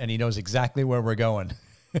comment and he knows exactly where we're going.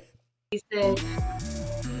 He said,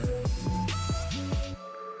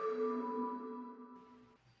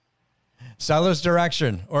 Seller's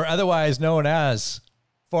direction, or otherwise known as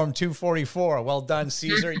Form 244. Well done,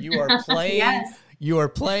 Caesar. You are playing. Yes. You are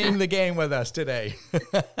playing the game with us today.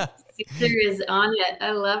 Caesar is on it.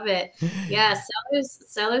 I love it. Yeah,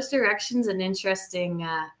 seller's direction's an interesting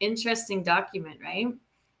document, right?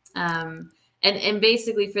 And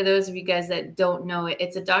basically, for those of you guys that don't know it,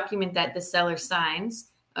 it's a document that the seller signs,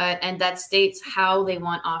 and that states how they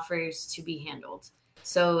want offers to be handled.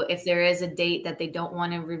 So if there is a date that they don't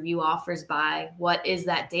want to review offers by, what is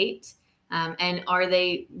that date? And are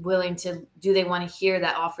they willing to, do they want to hear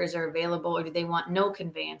that offers are available, or do they want no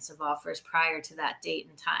conveyance of offers prior to that date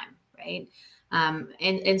and time, right?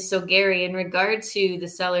 And so, Gary, in regard to the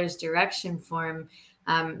seller's direction form,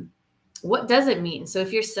 what does it mean? So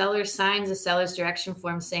if your seller signs a seller's direction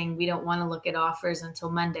form saying we don't want to look at offers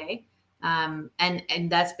until Monday, and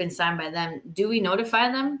that's been signed by them, do we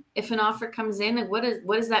notify them if an offer comes in? And what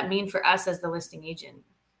does that mean for us as the listing agent?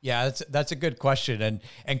 Yeah, that's a good question,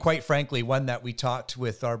 and quite frankly, one that we talked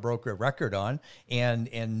with our broker of record on,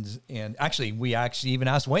 and actually we even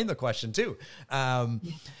asked Wayne the question too,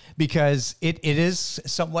 because it is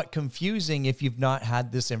somewhat confusing if you've not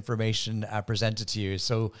had this information presented to you.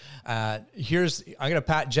 So I'm going to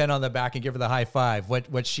pat Jen on the back and give her the high five.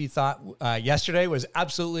 What she thought yesterday was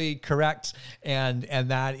absolutely correct, and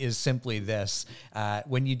that is simply this: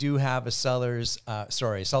 when you do have a seller's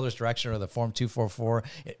direction, or the Form 244.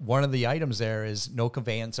 One of the items there is no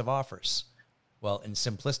conveyance of offers. Well, in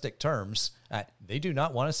simplistic terms, they do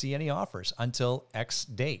not want to see any offers until X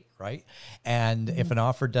date, right? And if an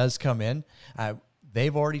offer does come in,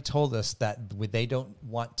 they've already told us that they don't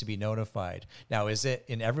want to be notified. Now, is it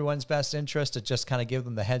in everyone's best interest to just kind of give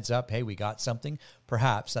them the heads up, hey, we got something?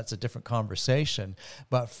 Perhaps that's a different conversation.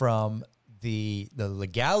 But from the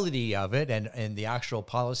legality of it and the actual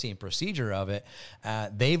policy and procedure of it,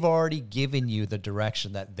 they've already given you the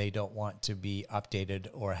direction that they don't want to be updated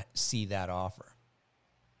or see that offer.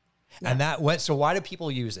 Yeah. And so why do people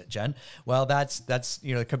use it, Jen? Well, that's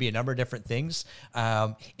it could be a number of different things.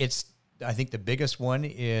 I think the biggest one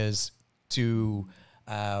is to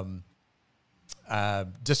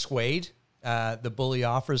dissuade the bully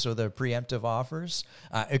offers or the preemptive offers.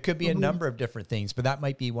 It could be a number of different things, but that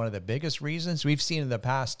might be one of the biggest reasons. We've seen in the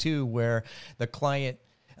past too, where the client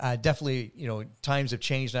definitely, times have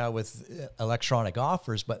changed now with electronic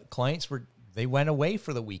offers, but clients they went away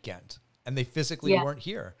for the weekend and they physically weren't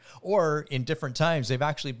here, or in different times, they've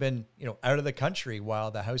actually been, out of the country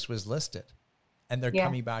while the house was listed. And they're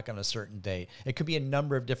coming back on a certain date. It could be a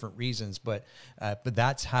number of different reasons, but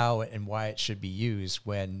that's how and why it should be used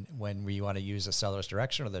when we want to use a seller's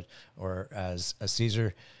direction, or as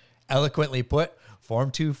Caesar eloquently put,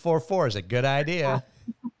 Form 244 is a good idea.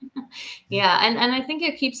 Yeah, and I think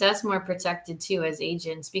it keeps us more protected too as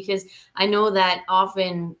agents, because I know that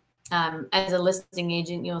often as a listing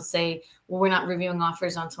agent, you'll say, well, we're not reviewing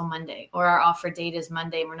offers until Monday, or our offer date is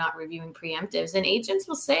Monday and we're not reviewing preemptives. And agents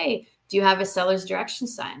will say, do you have a seller's direction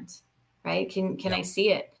signed? Right? Can I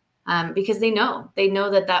see it? Because they know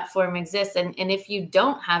that form exists. And if you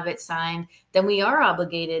don't have it signed, then we are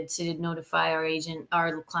obligated to notify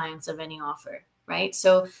our clients of any offer. Right?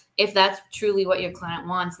 So if that's truly what your client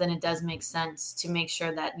wants, then it does make sense to make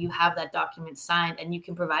sure that you have that document signed and you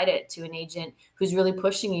can provide it to an agent who's really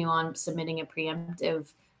pushing you on submitting a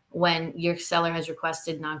preemptive when your seller has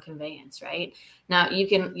requested non-conveyance, right? Now you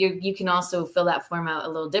can also fill that form out a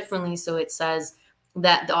little differently. So it says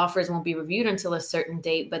that the offers won't be reviewed until a certain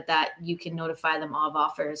date, but that you can notify them of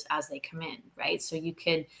offers as they come in, right? So you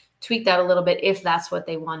could tweak that a little bit if that's what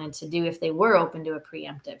they wanted to do, if they were open to a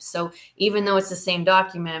preemptive. So even though it's the same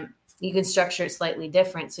document, you can structure it slightly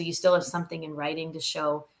different. So you still have something in writing to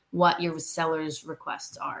show what your seller's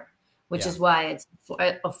requests are, which is why it's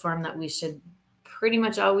a form that we should pretty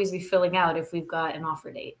much always be filling out if we've got an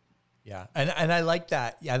offer date. Yeah. And I like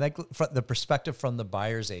that. Yeah. I like the perspective from the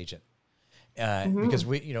buyer's agent. Because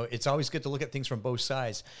it's always good to look at things from both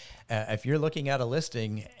sides. If you're looking at a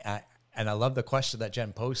listing, and I love the question that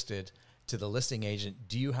Jen posted to the listing agent,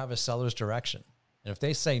 do you have a seller's direction? And if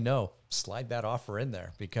they say no, slide that offer in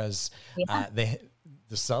there, because the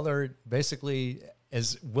seller basically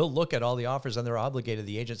will look at all the offers, and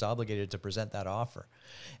the agent's obligated to present that offer.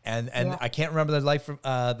 And I can't remember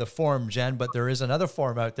the form, Jen, but there is another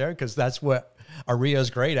form out there, because that's what Aria is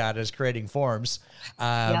great at, is creating forms.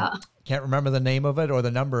 Can't remember the name of it or the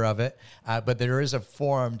number of it, but there is a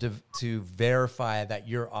form to verify that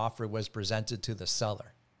your offer was presented to the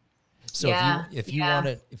seller. So if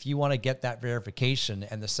you want to get that verification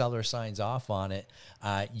and the seller signs off on it,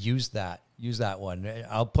 use that one.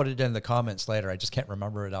 I'll put it in the comments later. I just can't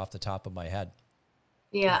remember it off the top of my head.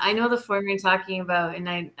 Yeah, I know the form you're talking about, and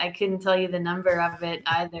I couldn't tell you the number of it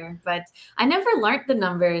either, but I never learned the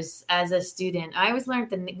numbers as a student. I always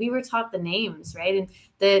learned we were taught the names, right? And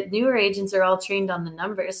the newer agents are all trained on the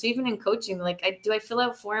numbers. So even in coaching, like, do I fill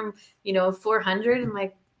out form, 400? I'm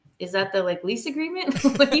like, is that the lease agreement?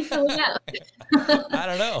 What do you fill it out? I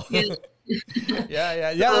don't know.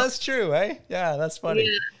 Yeah. That's true, eh? Yeah, that's funny.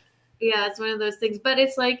 Yeah, it's one of those things. But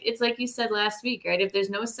it's like you said last week, right? If there's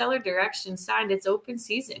no seller direction signed, it's open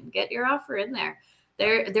season. Get your offer in there.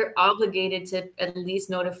 They're obligated to at least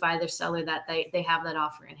notify their seller that they have that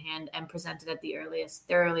offer in hand and present it at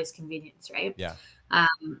their earliest convenience, right? Yeah.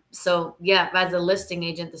 So yeah, as a listing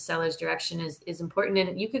agent, the seller's direction is important.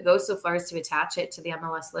 And you could go so far as to attach it to the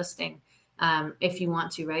MLS listing if you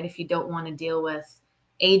want to, right? If you don't want to deal with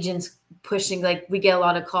agents pushing, like we get a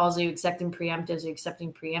lot of calls, are you accepting preemptives? Are you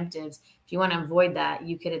accepting preemptives? If you want to avoid that,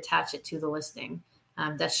 you could attach it to the listing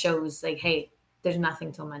that shows like, hey, there's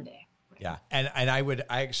nothing till Monday. Right? Yeah. And I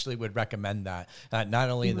actually would recommend that,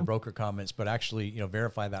 not only in the broker comments, but actually,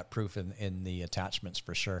 verify that proof in the attachments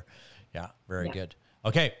for sure. Yeah. Very good.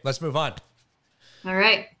 Okay. Let's move on. All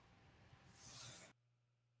right.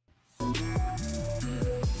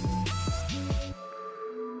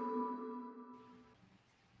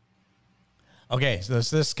 Okay, so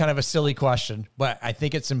this is kind of a silly question, but I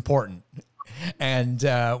think it's important. And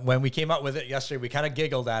when we came up with it yesterday, we kind of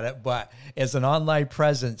giggled at it, but is an online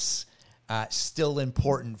presence still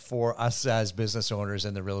important for us as business owners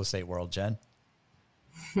in the real estate world, Jen?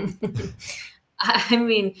 I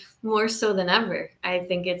mean, more so than ever. I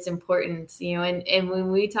think it's important, and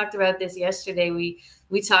when we talked about this yesterday,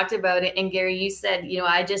 we talked about it. And Gary, you said,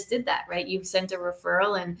 I just did that, right? You sent a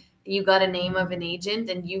referral and you got a name of an agent,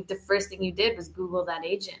 and the first thing you did was Google that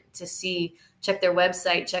agent to check their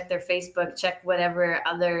website, check their Facebook, check whatever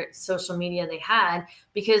other social media they had,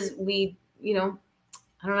 because I don't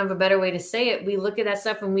have a better way to say it. We look at that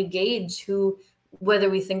stuff and we gauge whether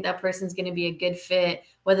we think that person's going to be a good fit,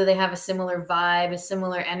 whether they have a similar vibe, a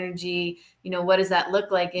similar energy, what does that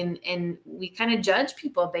look like? And we kind of judge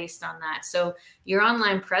people based on that. So your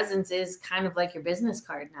online presence is kind of like your business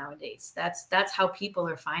card nowadays. That's how people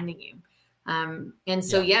are finding you. And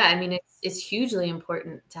so, I mean, it's hugely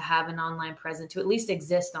important to have an online presence, to at least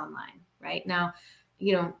exist online right now.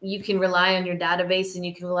 You can rely on your database and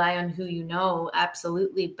you can rely on who you know.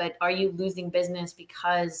 Absolutely. But are you losing business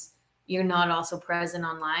because you're not also present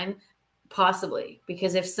online? Possibly,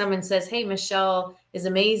 because if someone says, hey, Michelle is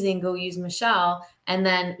amazing, go use Michelle, and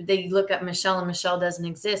then they look at Michelle and Michelle doesn't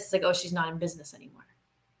exist, it's like, oh, she's not in business anymore,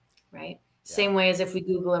 right? Yeah. Same way as if we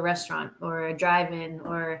Google a restaurant or a drive-in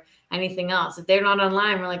or anything else. If they're not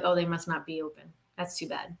online, we're like, oh, they must not be open. That's too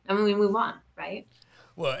bad. I mean, we move on, right?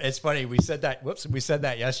 Well, it's funny. We said that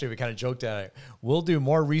yesterday. We kind of joked at it. We'll do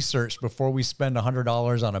more research before we spend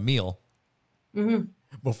 $100 on a meal. Mm-hmm.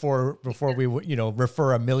 Before we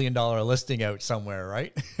refer $1 million listing out somewhere,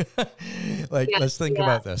 right? Let's think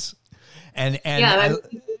about this. And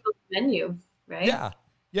menu, right?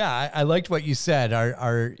 Yeah. I liked what you said.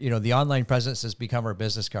 Our the online presence has become our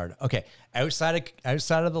business card. Okay, outside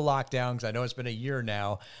of the lockdown, because I know it's been a year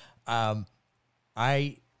now. I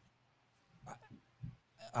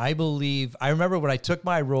believe I remember when I took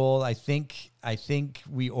my role. I think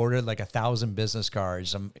we ordered like 1,000 business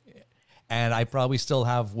cards. And I probably still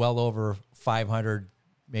have well over 500,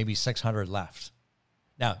 maybe 600 left.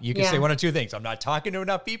 Now, you can say one of two things. I'm not talking to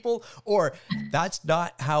enough people, or that's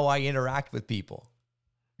not how I interact with people,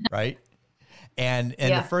 right? And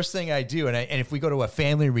the first thing I do, and if we go to a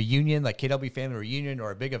family reunion, like KW family reunion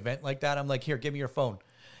or a big event like that, I'm like, here, give me your phone.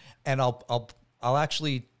 And I'll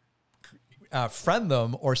actually friend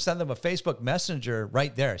them or send them a Facebook Messenger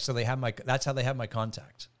right there. So that's how they have my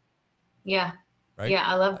contact. Yeah. Right? Yeah,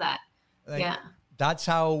 I love that. That's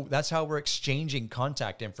how we're exchanging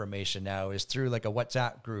contact information now, is through like a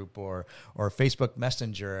WhatsApp group or Facebook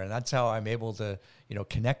Messenger. And that's how I'm able to,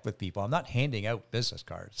 connect with people. I'm not handing out business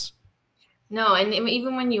cards. No. And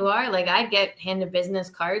even when you are, like, I get handed business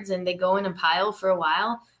cards and they go in a pile for a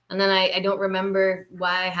while. And then I don't remember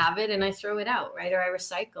why I have it and I throw it out, right? Or I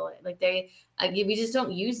recycle it. Like we just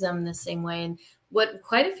don't use them the same way. And what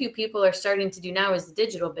quite a few people are starting to do now is the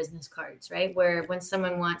digital business cards, right? Where when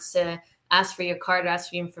someone wants to ask for your card, ask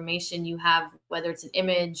for your information, you have, whether it's an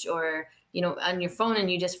image or, on your phone,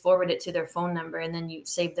 and you just forward it to their phone number, and then you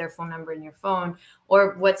save their phone number in your phone.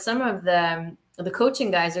 Or what some of the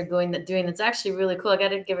coaching guys are doing that's actually really cool. I got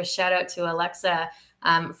to give a shout out to Alexa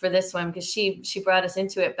for this one, because she brought us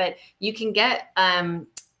into it. But you can get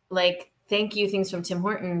like thank you things from Tim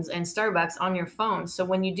Hortons and Starbucks on your phone. So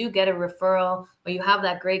when you do get a referral or you have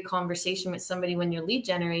that great conversation with somebody when you're lead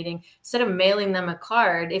generating, instead of mailing them a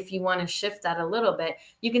card, if you want to shift that a little bit,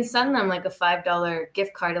 you can send them like a $5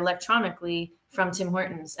 gift card electronically from Tim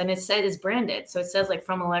Hortons. And it says it's branded. So it says like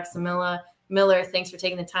from Alexa Miller, thanks for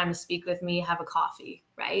taking the time to speak with me. Have a coffee,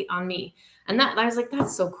 right? On me. And that I was like,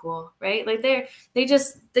 that's so cool, right? Like they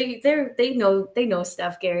know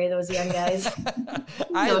stuff, Gary, those young guys.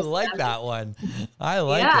 I like stuff. That one. I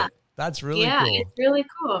like it. That's really cool. Yeah, it's really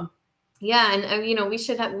cool. Yeah, and you know, we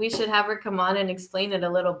should have her come on and explain it a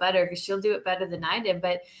little better, because she'll do it better than I did.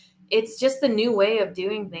 But it's just the new way of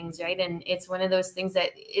doing things, right? And it's one of those things that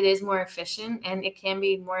it is more efficient and it can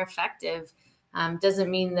be more effective. Doesn't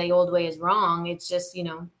mean the old way is wrong. It's just, you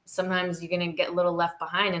know, sometimes you're going to get a little left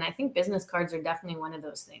behind. And I think business cards are definitely one of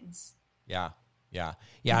those things. Yeah,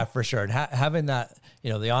 for sure. And having that, you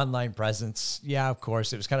know, the online presence, yeah, of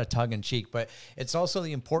course, it was kind of tongue in cheek, but it's also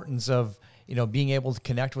the importance of, you know, being able to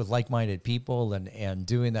connect with like-minded people and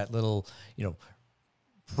doing that little, you know,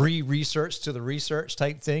 pre-research to the research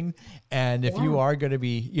type thing. And if you are going to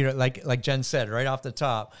be, you know, like Jen said, right off the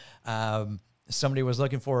top, somebody was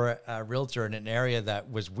looking for a realtor in an area that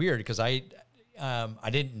was weird, because I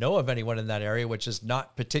didn't know of anyone in that area, which is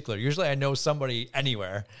not particular. Usually I know somebody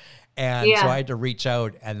anywhere. And so I had to reach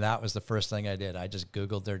out, and that was the first thing I did. I just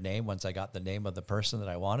Googled their name once I got the name of the person that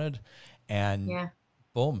I wanted, and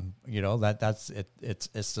boom, you know, that's it.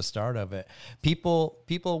 It's the start of it. People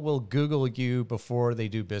will Google you before they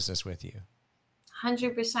do business with you.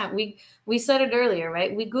 100%. We said it earlier,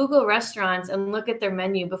 right? We Google restaurants and look at their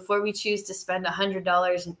menu before we choose to spend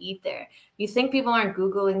 $100 and eat there. You think people aren't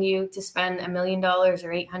Googling you to spend $1 million or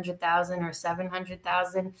 $800,000 or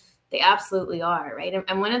 $700,000? They absolutely are, right?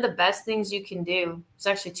 And one of the best things you can do, it's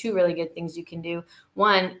actually two really good things you can do.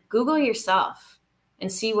 One, Google yourself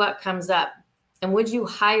and see what comes up. And would you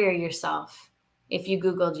hire yourself if you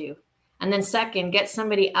Googled you? And then second, get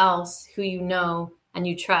somebody else who you know and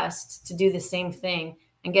you trust to do the same thing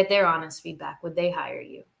and get their honest feedback. Would they hire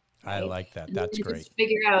you? Right? I like that. That's great.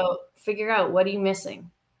 Figure out what are you missing?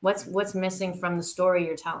 What's missing from the story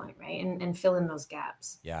you're telling, right? And fill in those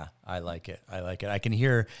gaps. Yeah, I like it. I can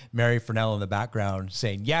hear Mary Furnell in the background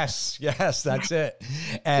saying, yes, that's it.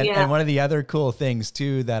 And one of the other cool things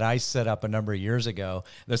too that I set up a number of years ago,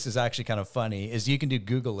 this is actually kind of funny, is you can do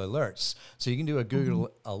Google alerts. So you can do a Google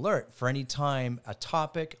alert for any time a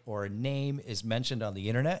topic or a name is mentioned on the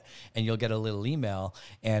internet, and you'll get a little email.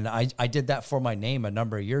 And I did that for my name a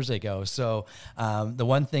number of years ago. So the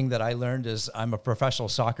one thing that I learned is I'm a professional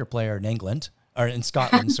soccer player in England, or in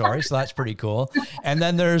Scotland, sorry. So that's pretty cool. And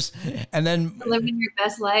then living your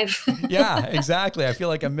best life. Yeah, exactly. I feel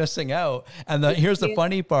like I'm missing out. And here's the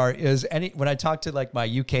funny part is when I talk to like my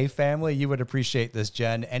UK family, you would appreciate this,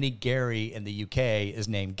 Jen. Any Gary in the UK is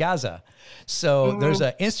named Gaza. So there's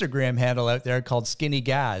an Instagram handle out there called Skinny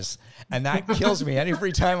Gaz. And that kills me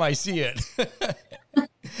every time I see it.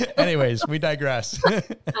 Anyways, we digress.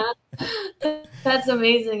 That's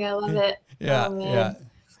amazing. I love it. Yeah. Oh, man. Yeah.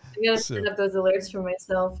 I gotta set up those alerts for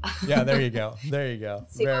myself. Yeah, there you go. Very good.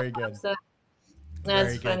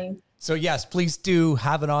 That's funny. So yes, please do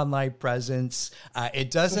have an online presence. It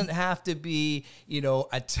doesn't have to be, you know,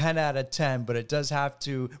 a 10 out of 10, but it does have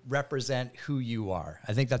to represent who you are.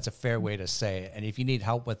 I think that's a fair way to say it. And if you need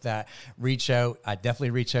help with that, reach out. Definitely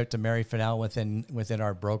reach out to Mary Furnell within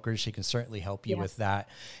our brokers. She can certainly help you with that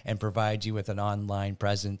and provide you with an online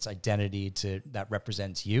presence identity that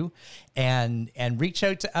represents you. And reach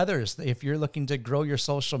out to others. If you're looking to grow your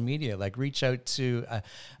social media, like reach out to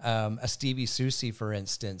a Stevie Susie, for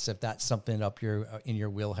instance, if that's something in your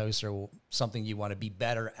wheelhouse or something you want to be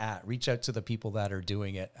better at. Reach out to the people that are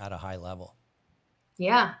doing it at a high level.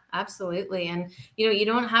 Yeah, absolutely. And, you know, you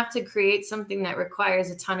don't have to create something that requires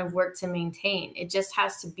a ton of work to maintain. It just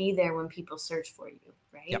has to be there when people search for you,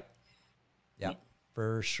 right? Yep.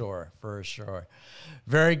 For sure.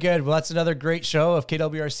 Very good. Well, that's another great show of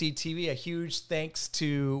KWRC TV. A huge thanks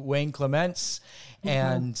to Wayne Clements.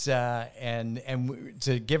 And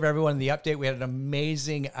to give everyone the update, we had an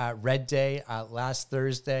amazing Red Day last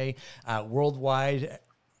Thursday. Worldwide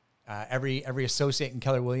every associate in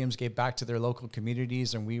Keller Williams gave back to their local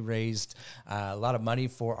communities, and we raised a lot of money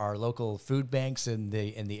for our local food banks in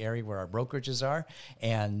the area where our brokerages are.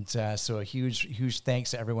 And so a huge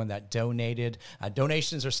thanks to everyone that donated.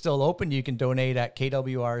 Donations are still open. You can donate at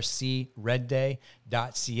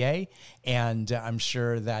kwrcredday.ca, and I'm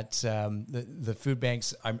sure that the food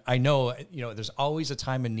banks, I know, there's always a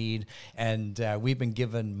time of need, and we've been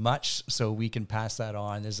given much, so we can pass that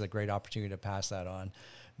on. This is a great opportunity to pass that on.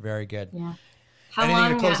 Very good. Yeah.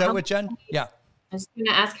 Anything to close out with, Jen? Yeah. I was going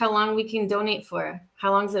to ask how long we can donate for.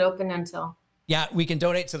 How long is it open until? Yeah, we can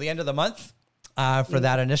donate to the end of the month for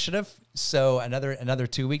that initiative. So another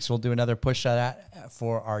 2 weeks, we'll do another push at that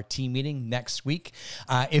for our team meeting next week.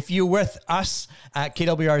 If you're with us at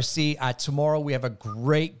KWRC, tomorrow we have a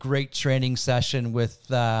great training session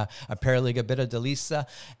with a Paraliga Bita Delisa,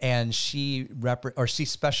 and she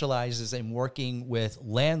specializes in working with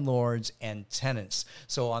landlords and tenants.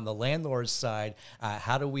 So on the landlord's side,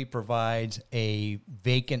 how do we provide a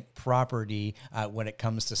vacant property when it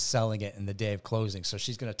comes to selling it in the day of closing? So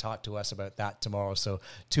she's going to talk to us about that tomorrow. So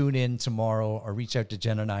tune in tomorrow, or reach out to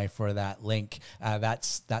Jen and I for that link.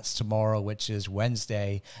 That's tomorrow, which is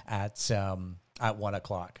Wednesday at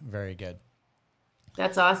 1:00. Very good.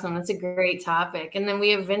 That's awesome. That's a great topic. And then we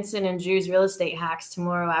have Vincent and Drew's real estate hacks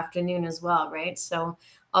tomorrow afternoon as well, right? So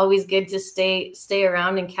always good to stay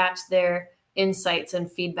around and catch their insights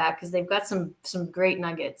and feedback, because they've got some great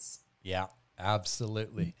nuggets. Yeah,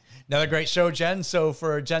 absolutely. Another great show, Jen. So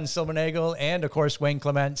for Jen Silvernagle and, of course, Wayne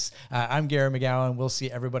Clements, I'm Gary McGowan. We'll see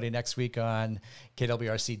everybody next week on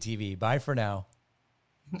KWRC TV. Bye for now.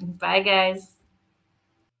 Bye, guys.